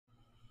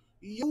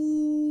Yo,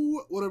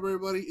 what up,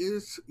 everybody?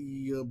 It's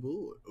your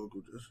boy,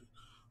 Uncle Jesse.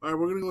 All right,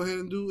 we're gonna go ahead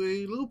and do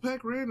a little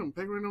pack random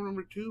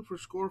number 2 for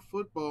Score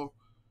Football.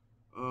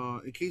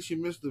 In case you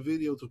missed the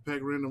video to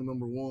pack random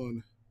number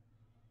 1,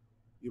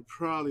 you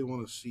probably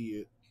want to see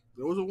it.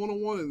 There was a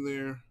 101 in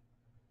there,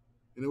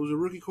 and it was a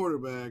rookie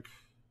quarterback,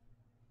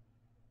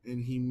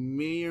 and he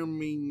may or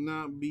may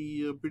not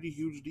be a pretty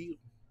huge deal.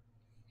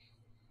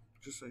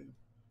 Just saying.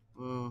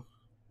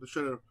 Let's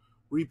try to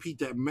repeat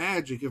that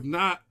magic. If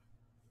not,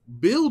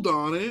 build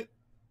on it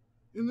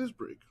in this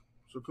break.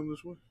 So come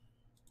this way.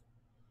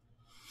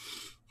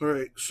 All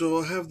right, so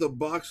I have the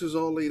boxes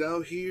all laid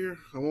out here.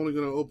 I'm only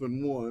going to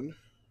open one,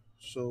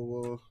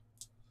 so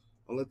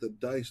I'll let the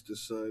dice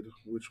decide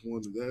which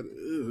one that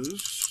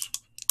is.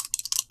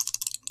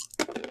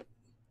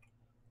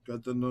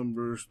 Got the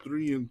numbers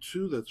 3 and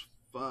 2, that's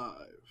 5,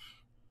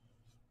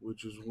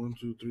 which is 1,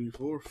 2, 3,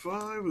 4,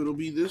 5. It'll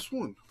be this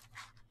one.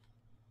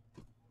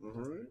 All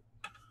right.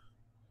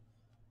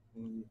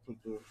 Let me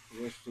put the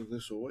rest of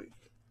this away.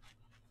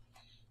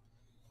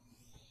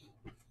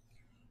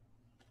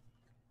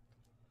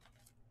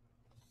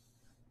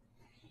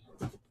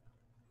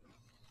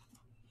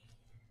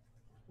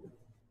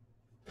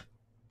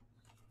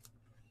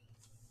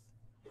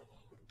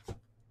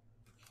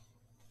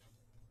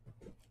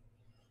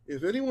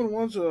 If anyone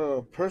wants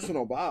a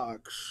personal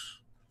box,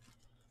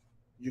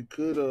 you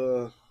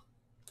could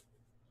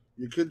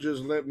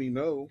just let me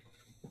know.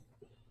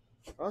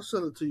 I'll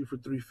sell it to you for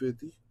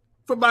 $350.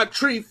 For about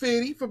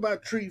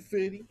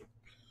 $350.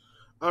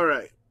 All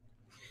right.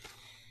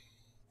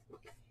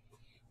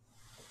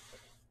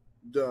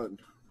 Done.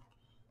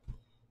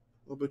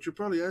 Well, but you're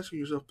probably asking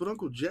yourself, but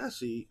Uncle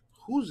Jesse,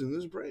 who's in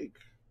this break?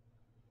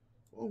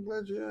 Well, I'm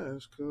glad you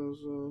asked,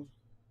 because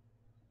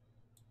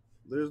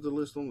there's the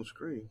list on the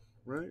screen,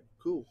 right?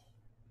 Cool.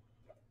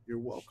 You're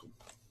welcome.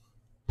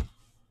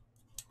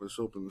 Let's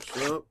open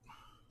this up.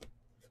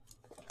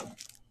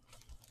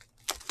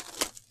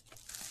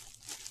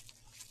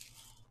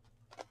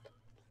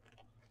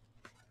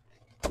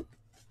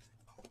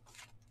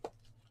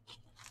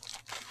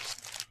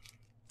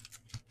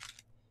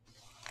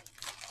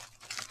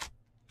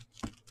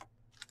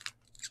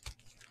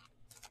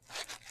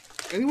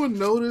 Anyone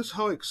notice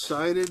how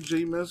excited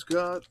J-Mess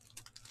got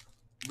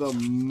the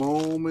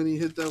moment he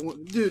hit that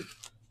one? Dude,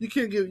 you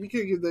can't give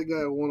that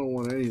guy a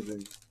one-on-one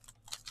anything.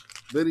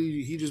 Then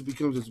he just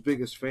becomes its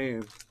biggest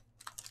fan.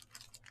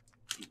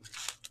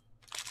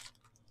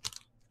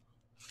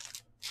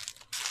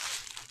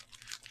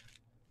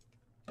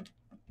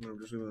 I'm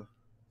just gonna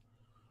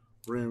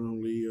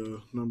randomly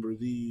number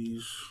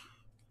these.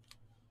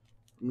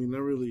 I mean,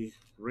 not really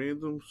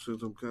random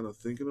since I'm kind of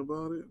thinking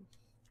about it,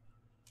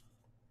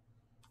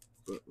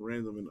 but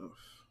random enough.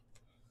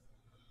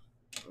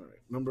 All right,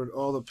 numbered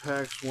all the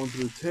packs 1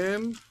 through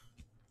 10.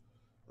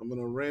 I'm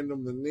gonna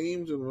random the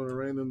names and I'm gonna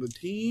random the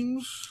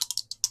teams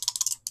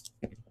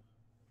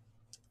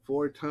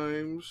 4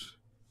 times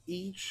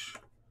each,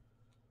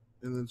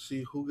 and then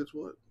see who gets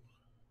what.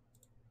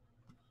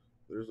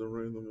 There's a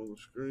random on the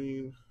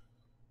screen.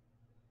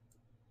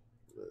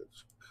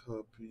 Let's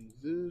copy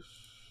this,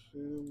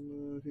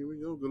 and here we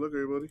go. Good luck,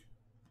 everybody.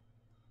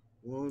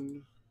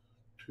 1,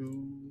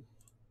 2,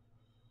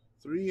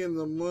 3, and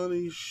the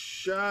money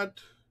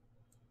shot.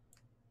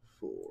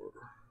 4.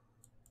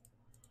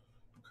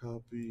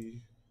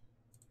 Copy,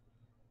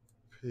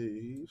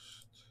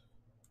 paste.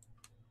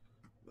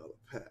 Now the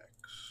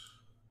packs.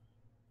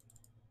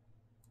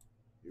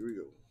 Here we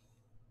go.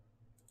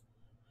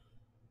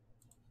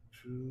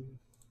 2,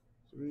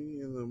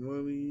 3, and the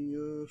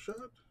money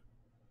shot.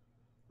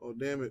 Oh,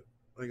 damn it.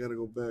 I gotta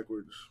go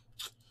backwards.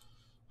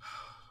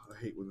 I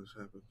hate when this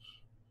happens.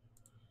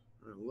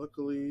 All right,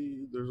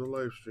 luckily, there's a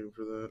live stream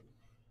for that.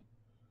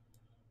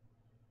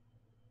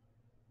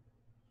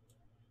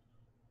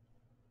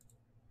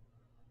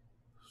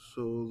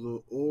 So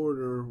the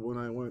order when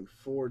I went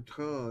 4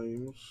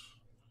 times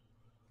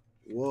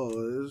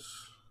was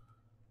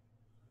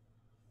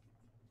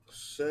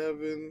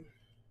 7,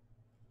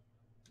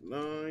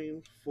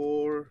 9,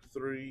 4,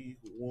 3,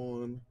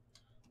 1,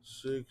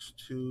 6,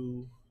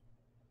 2,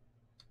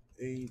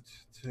 8,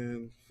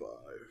 10, 5.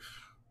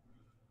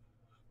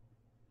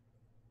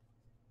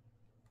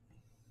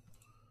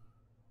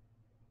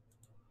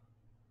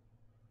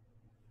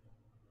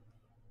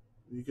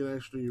 You can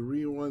actually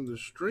rewind the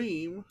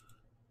stream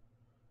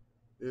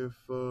if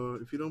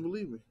you don't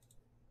believe me,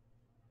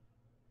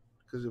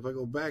 because if I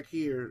go back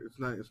here, it's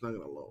not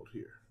gonna load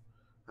here.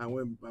 I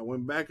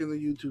went back in the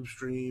YouTube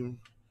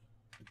stream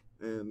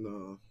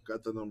and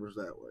got the numbers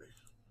that way.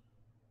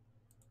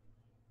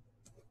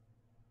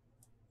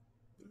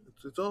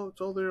 It's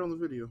all there on the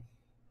video.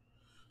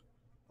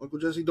 Uncle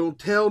Jesse, don't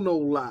tell no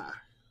lie.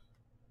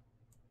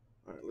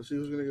 All right, let's see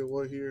who's gonna get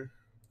what here.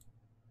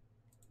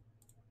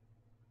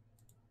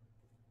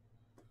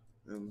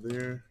 And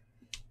there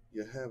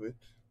you have it.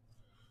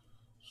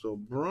 So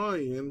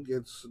Brian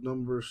gets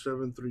number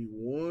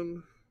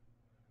 731.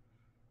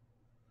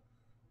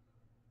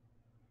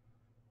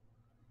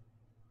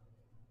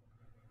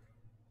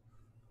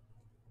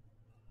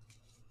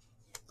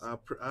 I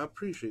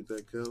appreciate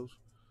that, Kels.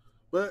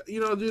 But you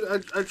know, dude,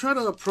 I try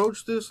to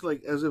approach this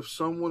like as if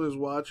someone is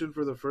watching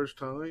for the first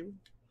time.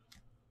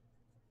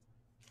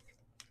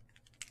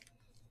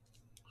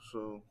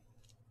 So,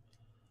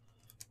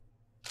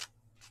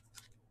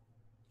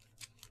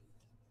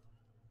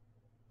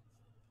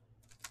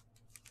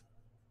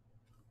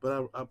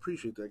 but I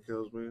appreciate that,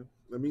 Kels, man.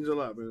 That means a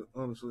lot, man.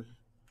 Honestly,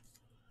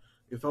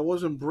 if I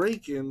wasn't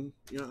breaking,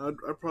 you know,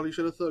 I probably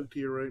should have thugged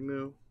here right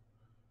now.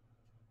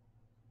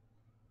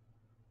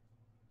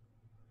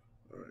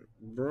 All right,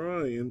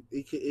 Brian,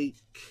 aka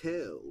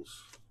Kels,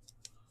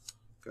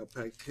 got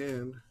pack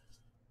 10.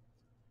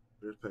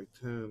 There's pack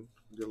 10.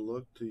 Good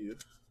luck to you,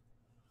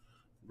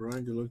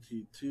 Brian. Good luck to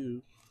you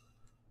too.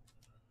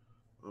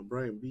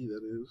 Brian B,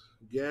 that is.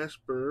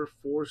 Gasper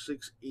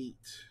 468.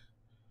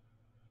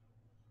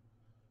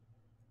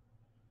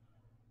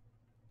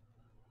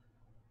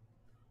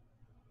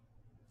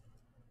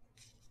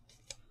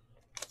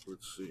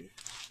 Let's see.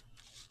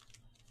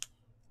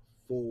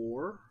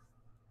 4,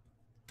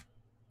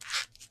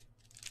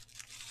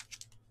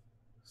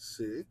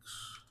 6,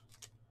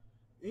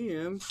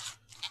 and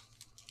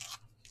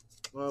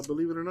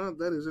believe it or not,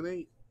 that is an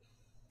 8.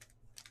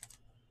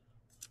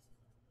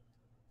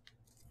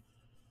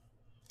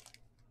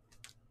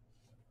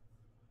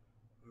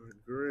 All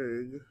right,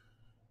 Greg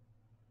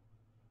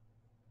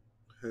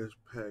has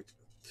pack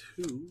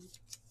 2.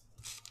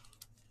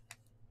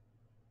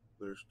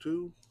 There's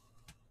 2.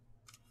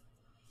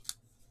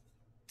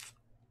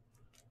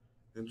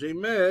 And J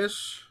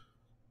Mesh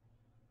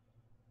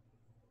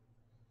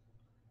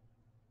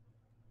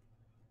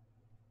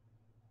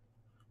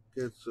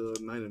gets 9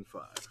 and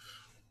 5.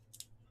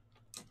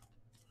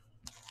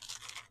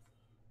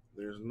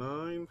 There's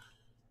 9.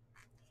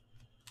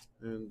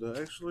 And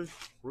actually,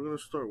 we're going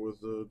to start with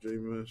J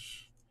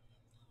Mesh.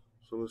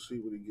 So let's see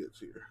what he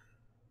gets here.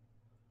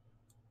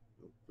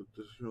 I'll put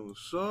this here on the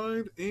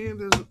side.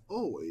 And as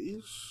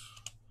always,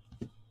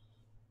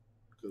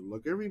 good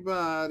luck,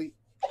 everybody.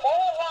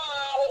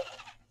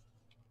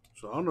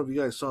 So I don't know if you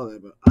guys saw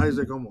that, but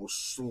Isaac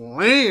almost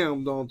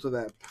slammed onto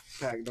that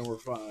pack number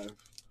 5.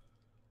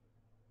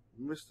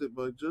 Missed it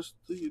by just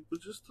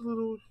a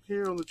little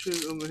hair on the chin,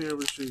 on the hair of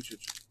his chin.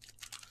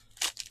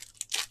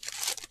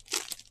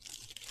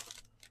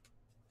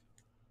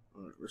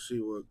 All right, let's see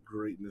what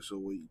greatness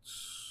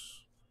awaits.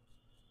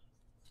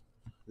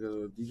 We got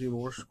a DJ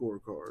Moore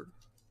scorecard.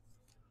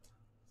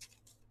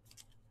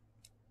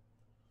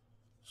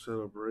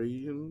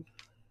 Celebration.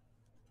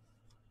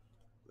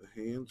 The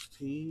Hands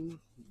team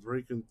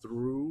breaking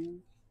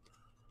through.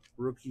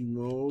 Rookie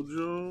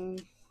Mojo.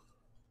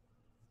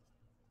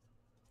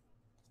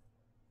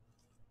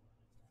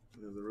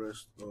 And the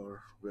rest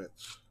are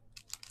vets.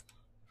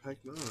 Pack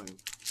 9.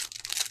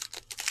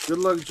 Good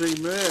luck, J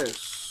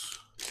Mess.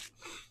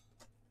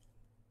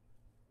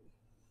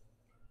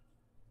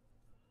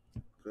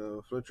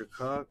 Fletcher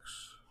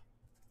Cox.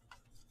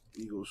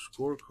 Eagles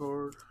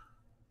scorecard.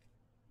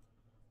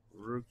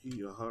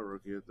 Rookie, a hot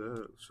rookie at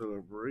that.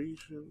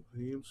 Celebration.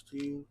 Hands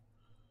team.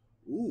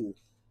 Ooh.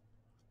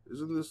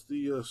 Isn't this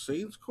the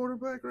Saints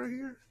quarterback right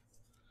here?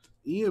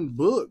 Ian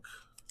Book.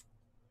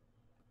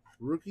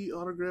 Rookie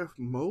autograph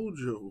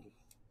mojo.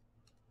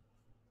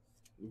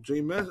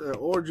 J Mess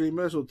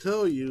will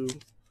tell you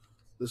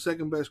the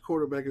second best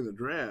quarterback in the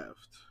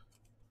draft.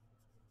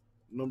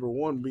 Number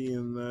 1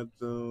 being that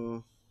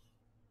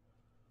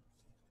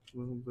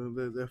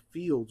that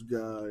Fields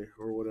guy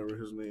or whatever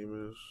his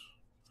name is.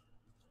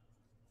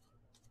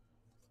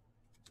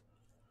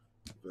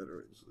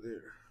 Veterans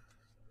there.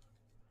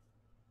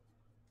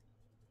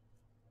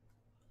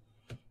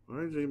 All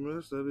right, J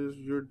Mess, that is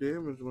your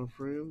damage, my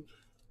friend.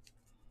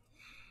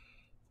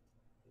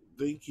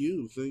 Thank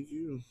you.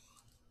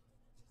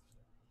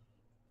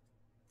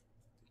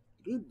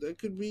 Dude, that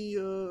could be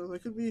a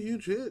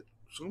huge hit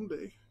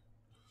someday.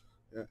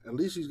 Yeah, at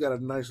least he's got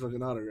a nice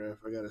looking autograph,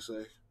 I gotta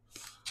say.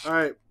 All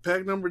right,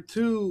 pack number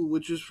 2,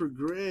 which is for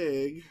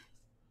Greg.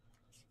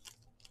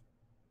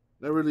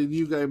 Not really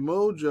new guy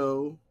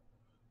mojo,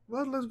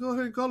 but let's go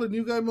ahead and call it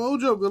new guy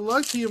mojo. Good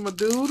luck to you, my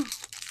dude.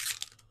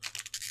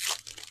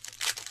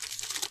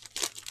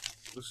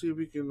 Let's see if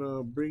we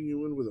can bring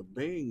you in with a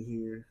bang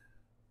here.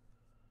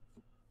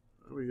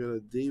 We got a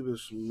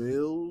Davis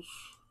Mills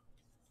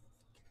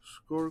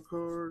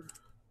scorecard,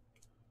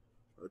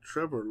 a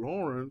Trevor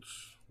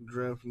Lawrence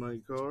draft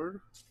night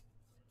card.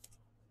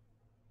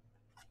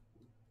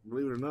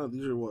 Believe it or not,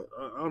 these are what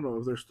I don't know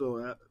if they're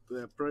still at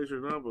that price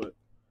or not, but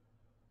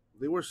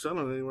they were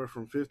selling anywhere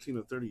from $15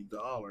 to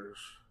 $30,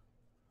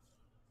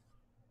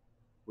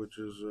 which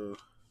is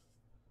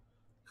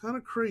kind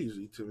of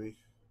crazy to me.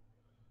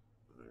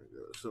 I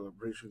got a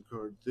celebration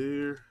card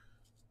there.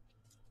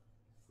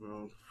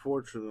 Well,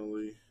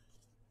 unfortunately,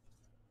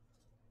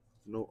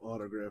 no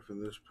autograph in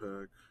this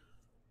pack.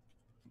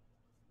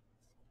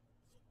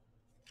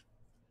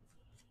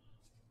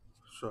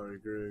 Sorry,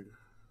 Greg.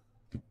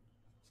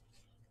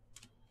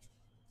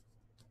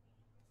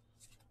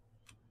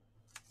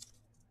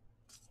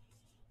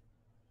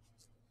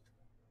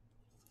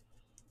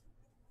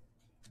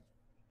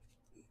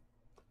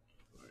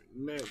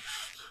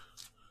 Next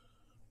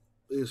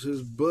is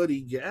his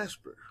buddy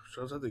Gasper.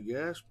 Shouts out to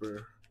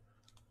Gasper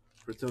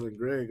for telling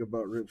Greg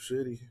about Rip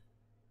City.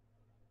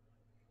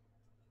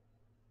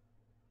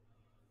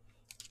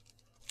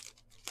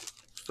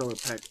 Start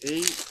with pack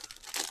 8.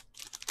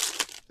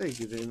 Thank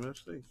you,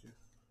 J-Max. Thank you.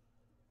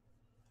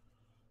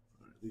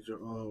 All right, these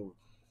are all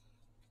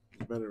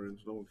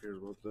veterans. No one cares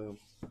about them.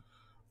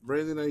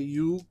 Brandon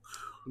Ayuk,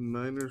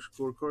 Niners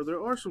scorecard.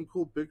 There are some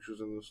cool pictures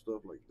in this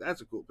stuff. Like,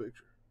 that's a cool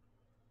picture.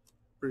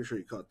 Pretty sure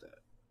you caught that.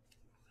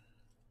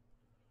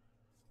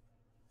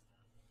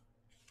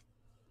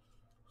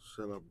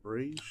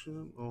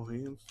 Celebration. All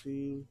hands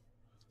team.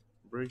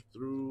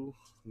 Breakthrough.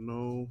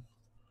 No.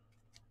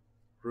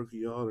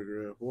 Rookie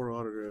autograph. Or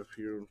autograph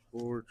here,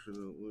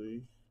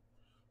 unfortunately.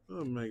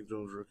 Oh, Mac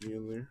Jones rookie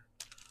in there.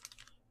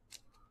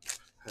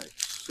 Hack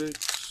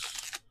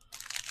 6.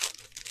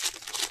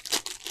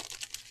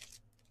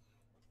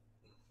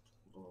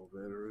 All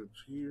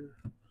veterans here.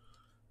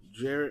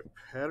 Jarrett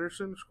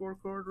Patterson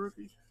scorecard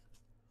rookie.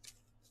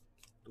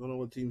 Don't know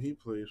what team he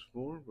plays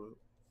for, but.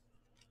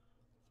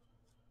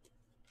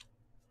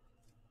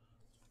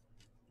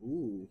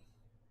 Ooh.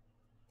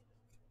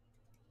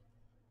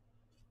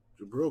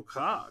 Jabril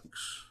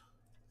Cox.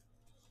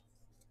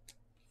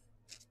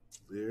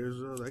 There's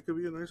that could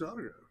be a nice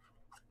autograph.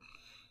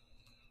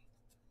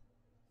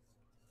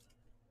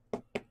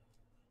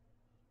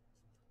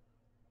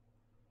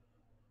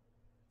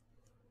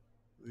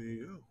 There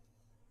you go.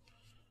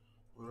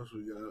 What else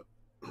we got?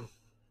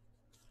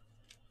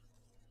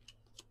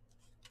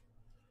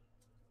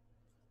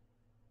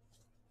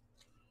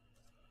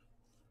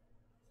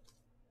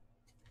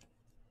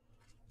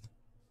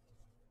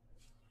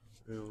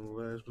 And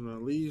last but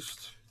not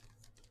least,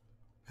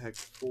 pack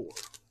 4.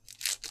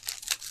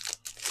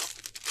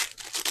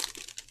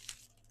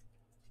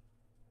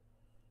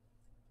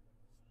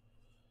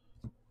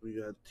 We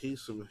got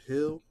Taysom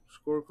Hill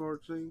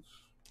scorecard things.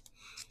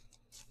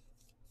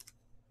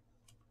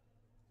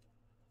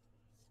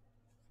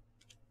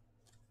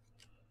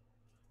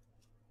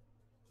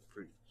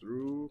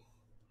 Breakthrough.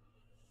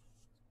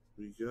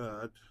 We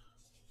got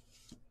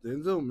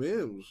Denzel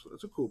Mims.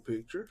 That's a cool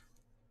picture.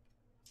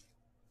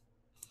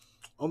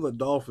 On the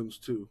Dolphins,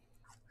 too.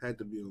 Had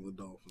to be on the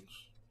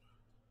Dolphins.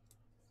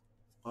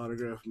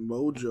 Autograph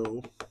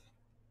Mojo.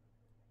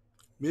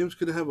 Mims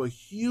could have a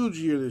huge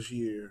year this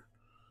year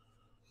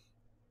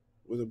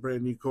with a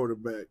brand new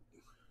quarterback.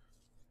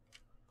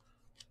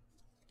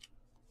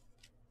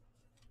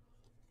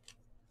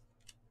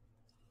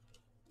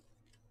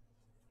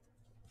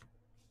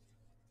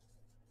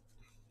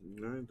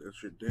 All right,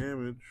 that's your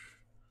damage.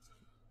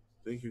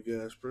 Thank you,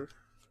 Gasper.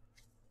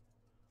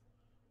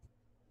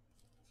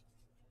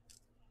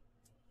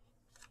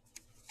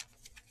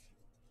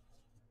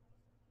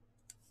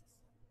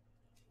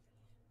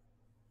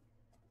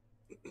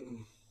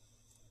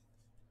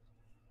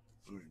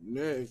 All right,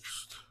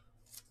 next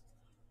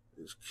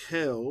is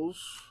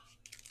Kells,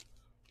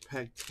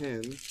 pack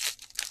 10.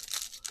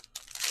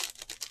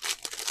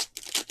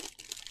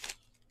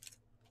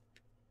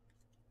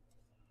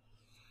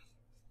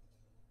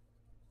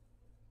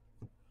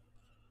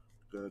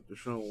 Got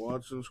Deshaun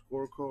Watson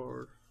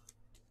scorecard.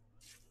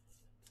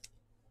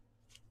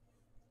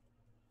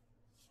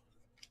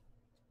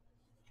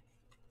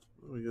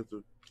 Oh, we got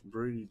the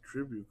Brady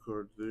tribute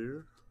card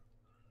there.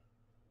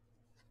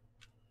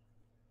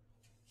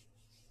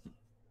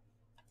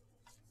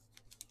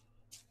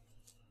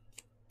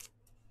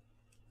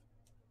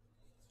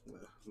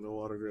 No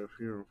autograph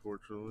here,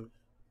 unfortunately.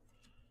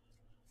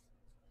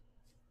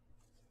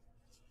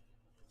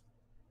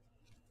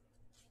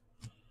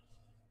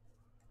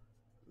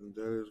 And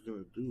that is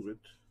going to do it.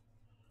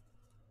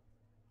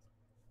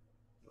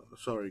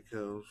 Sorry,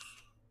 Kels.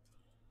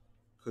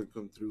 Couldn't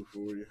come through for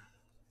you.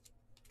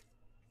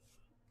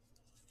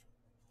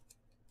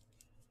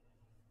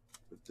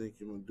 But thank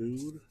you, my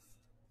dude.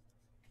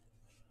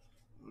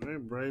 All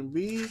right, Brian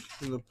B.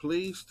 In the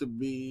place to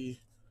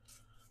be.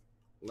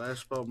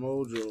 Last Spot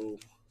Mojo.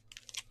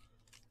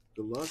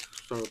 Good luck.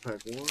 Start with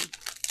pack 1.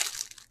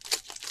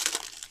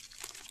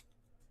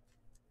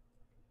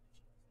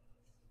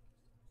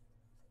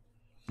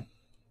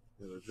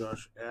 And a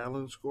Josh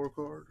Allen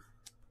scorecard.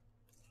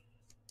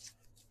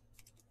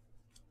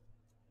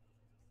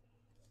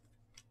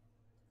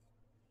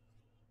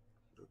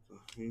 Got the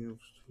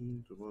Hams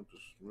team, Devonta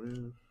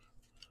Smith.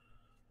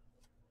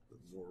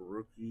 Got more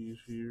rookies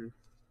here.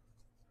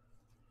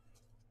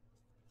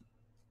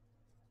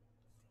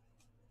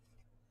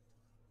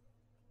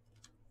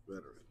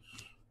 Veterans.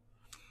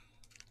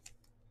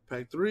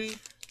 Pack 3.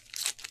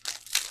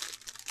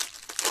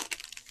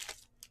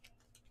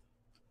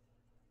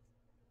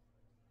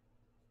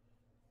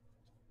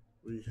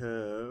 We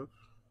have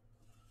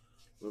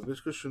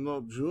Laviska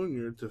Shenault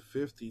Jr. to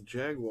 50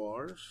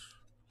 Jaguars.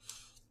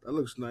 That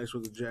looks nice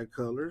with the Jag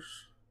colors.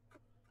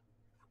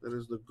 That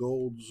is the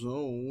gold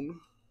zone.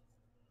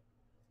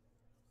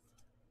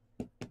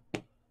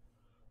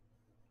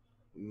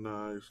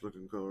 Nice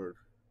looking card.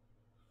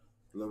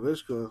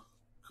 Laviska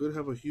could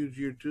have a huge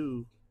year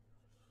too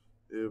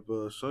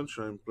if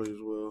Sunshine plays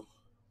well.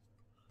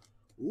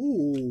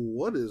 Ooh,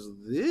 what is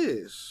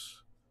this?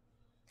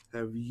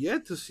 Have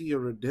yet to see a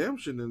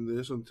redemption in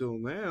this until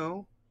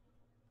now.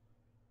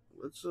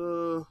 Let's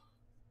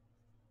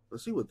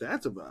let's see what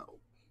that's about.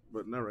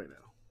 But not right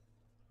now.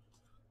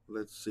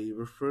 Let's save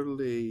it for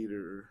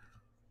later.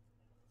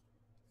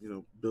 You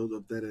know, build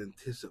up that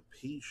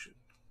anticipation.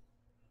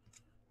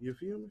 You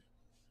feel me?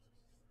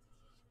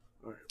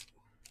 All right.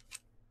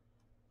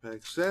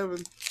 Pack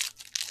 7.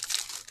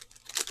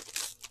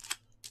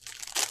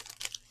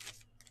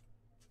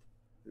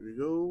 Here we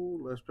go.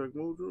 Last pack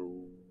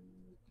mojo.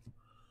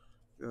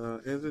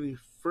 Anthony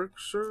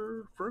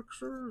Firkser.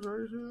 Firkser? Is that how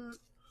you say that?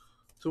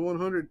 To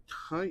 100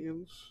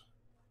 Titans.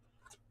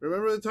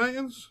 Remember the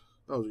Titans?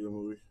 That was a good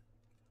movie.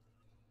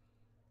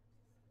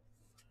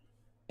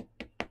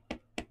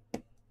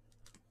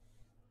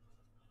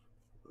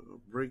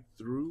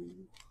 Breakthrough.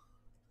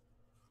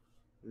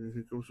 And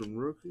here comes some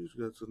rookies.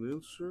 Got some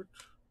insert.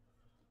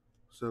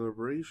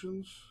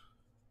 Celebrations.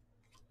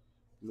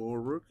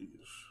 More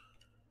rookies.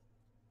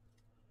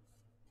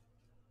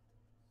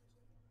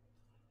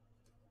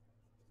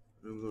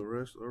 And the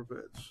rest are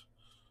vets.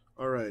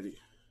 Alrighty.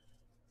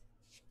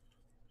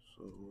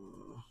 So,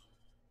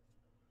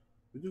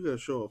 we do gotta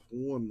show off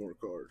one more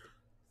card.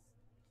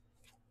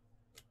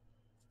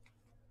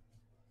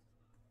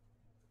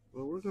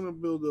 But we're gonna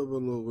build up a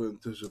little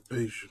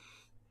anticipation.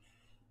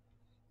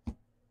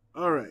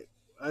 Alright.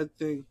 I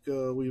think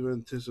we've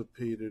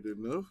anticipated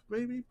enough,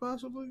 maybe,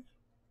 possibly.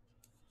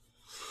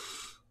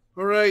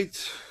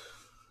 Alright.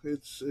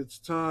 It's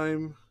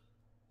time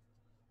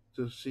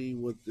to see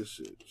what this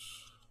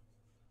is.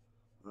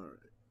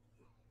 Alright.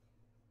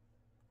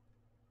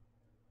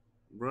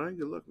 Brian,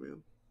 good luck,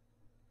 man.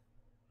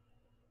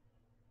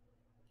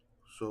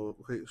 So,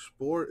 okay,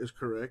 sport is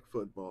correct.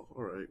 Football.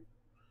 All right.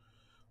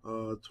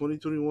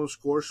 2021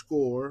 score.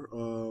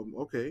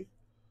 Okay.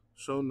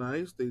 So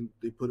nice.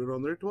 They put it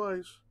on there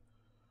twice.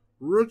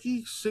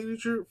 Rookie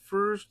signature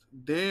first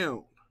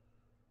down.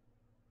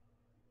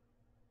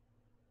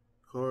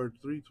 Card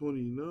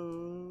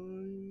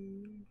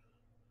 329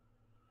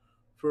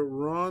 for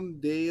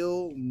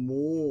Rondale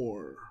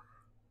Moore.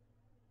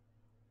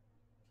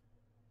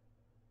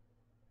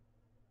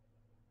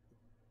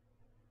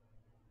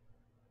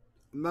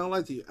 I'm not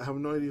lying to you. I have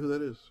no idea who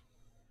that is.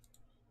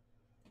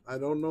 I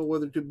don't know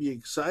whether to be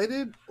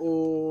excited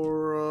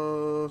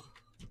or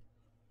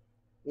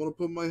want to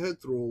put my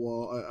head through a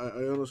wall.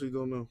 I honestly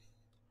don't know.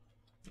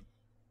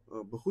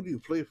 But who do you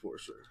play for,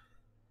 sir?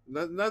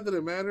 Not that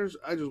it matters.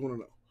 I just want to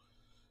know.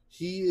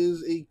 He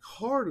is a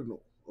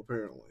Cardinal,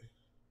 apparently.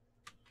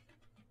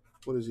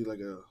 What is he, like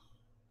a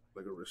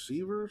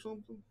receiver or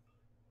something?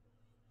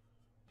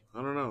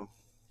 I don't know.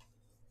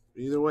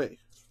 Either way,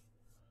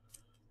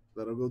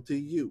 that'll go to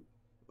you,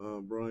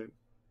 Brian.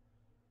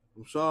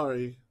 I'm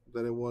sorry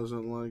that it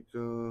wasn't like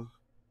a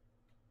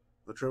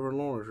Trevor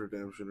Lawrence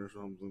redemption or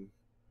something.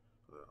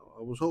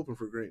 I was hoping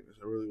for greatness.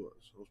 I really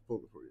was. I was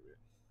pulling for you, man.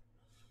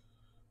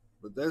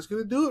 But that's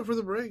gonna do it for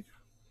the break.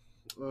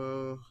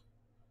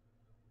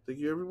 Thank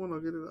you, everyone. I'll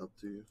get it out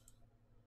to you.